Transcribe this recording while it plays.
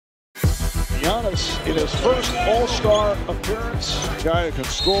Giannis in his first All-Star appearance. Guy who can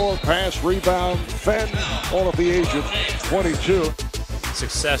score, pass, rebound, defend, all at the age of 22.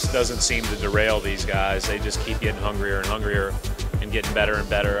 Success doesn't seem to derail these guys. They just keep getting hungrier and hungrier and getting better and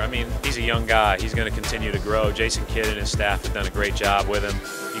better. I mean, he's a young guy. He's going to continue to grow. Jason Kidd and his staff have done a great job with him.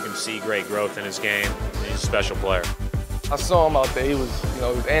 You can see great growth in his game. He's a special player. I saw him out there. He was, he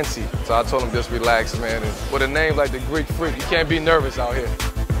was antsy. So I told him just relax, man. And with a name like the Greek Freak, you can't be nervous out here.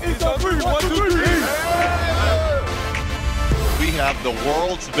 It's a three, 1, 2, 3. We have the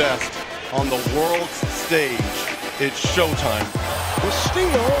world's best on the world's stage. It's showtime. The steal.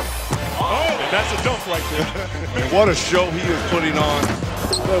 Oh, that's a dunk right there. What a show he is putting on.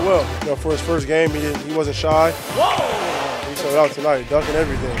 He played well. For his first game, he wasn't shy. Whoa! He showed out tonight, dunking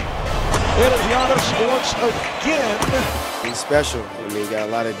everything. And Giannis once again. He's special. I mean, he got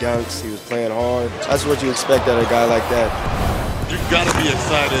a lot of dunks. He was playing hard. That's what you expect out of a guy like that. You've got to be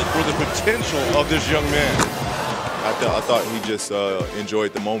excited for the potential of this young man. I thought he just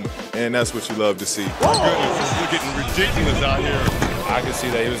enjoyed the moment, and that's what you love to see. Oh, goodness, this is getting ridiculous out here. I could see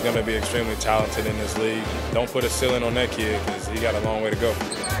that he was going to be extremely talented in this league. Don't put a ceiling on that kid because he got a long way to go.